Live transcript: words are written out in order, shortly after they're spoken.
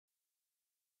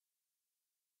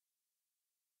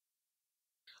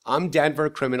I'm Denver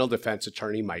criminal defense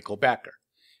attorney Michael Becker.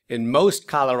 In most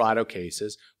Colorado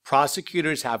cases,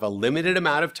 prosecutors have a limited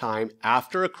amount of time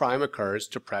after a crime occurs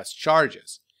to press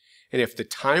charges. And if the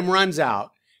time runs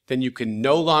out, then you can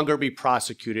no longer be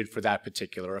prosecuted for that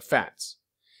particular offense.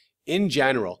 In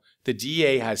general, the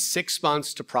DA has 6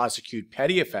 months to prosecute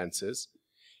petty offenses,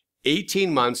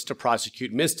 18 months to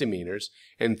prosecute misdemeanors,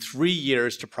 and 3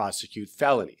 years to prosecute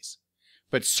felonies.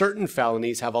 But certain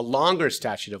felonies have a longer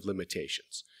statute of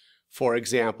limitations. For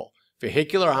example,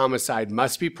 vehicular homicide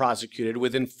must be prosecuted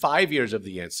within 5 years of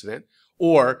the incident,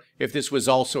 or if this was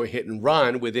also a hit and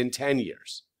run, within 10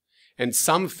 years. And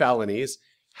some felonies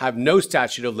have no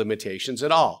statute of limitations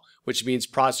at all, which means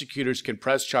prosecutors can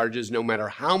press charges no matter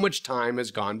how much time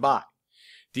has gone by.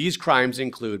 These crimes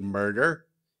include murder,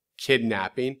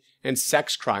 kidnapping, and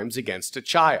sex crimes against a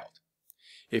child.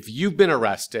 If you've been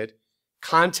arrested,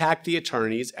 contact the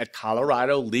attorneys at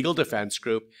Colorado Legal Defense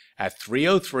Group at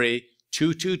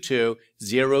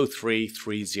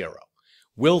 303-222-0330.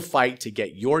 We'll fight to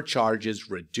get your charges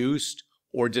reduced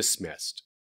or dismissed.